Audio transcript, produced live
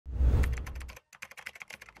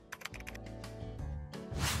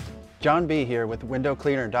John B. here with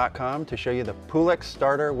windowcleaner.com to show you the Pulex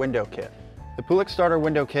Starter Window Kit. The Pulex Starter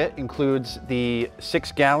Window Kit includes the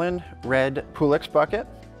 6-gallon red Pulex bucket.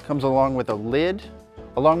 Comes along with a lid.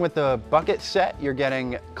 Along with the bucket set, you're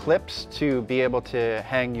getting clips to be able to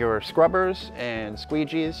hang your scrubbers and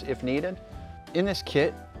squeegees if needed. In this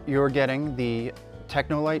kit, you're getting the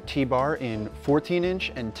Technolite T-bar in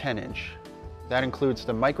 14-inch and 10-inch. That includes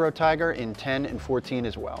the Micro Tiger in 10 and 14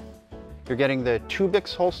 as well. You're getting the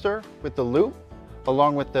Tubix holster with the loop,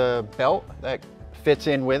 along with the belt that fits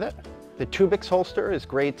in with it. The Tubix holster is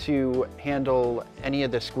great to handle any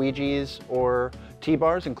of the squeegees or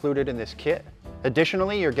T-bars included in this kit.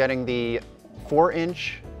 Additionally, you're getting the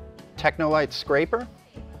 4-inch Technolite scraper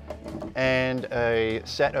and a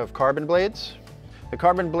set of carbon blades. The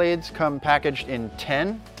carbon blades come packaged in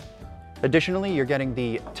 10. Additionally, you're getting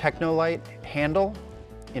the Technolite handle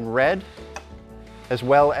in red, as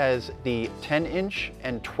well as the 10-inch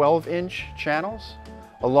and 12-inch channels,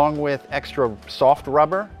 along with extra soft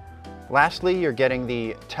rubber. Lastly, you're getting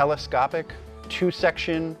the telescopic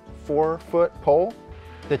 2-section 4-foot pole.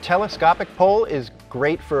 The telescopic pole is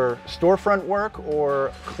great for storefront work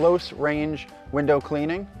or close-range window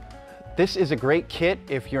cleaning. This is a great kit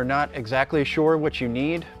if you're not exactly sure what you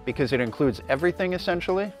need, because it includes everything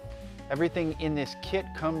essentially. Everything in this kit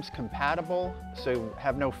comes compatible, so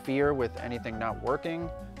have no fear with anything not working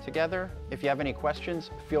together. If you have any questions,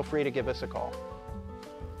 feel free to give us a call.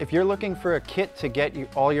 If you're looking for a kit to get you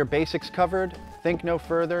all your basics covered, think no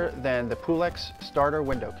further than the Pulex Starter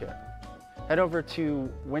Window Kit. Head over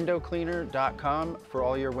to windowcleaner.com for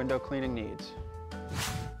all your window cleaning needs.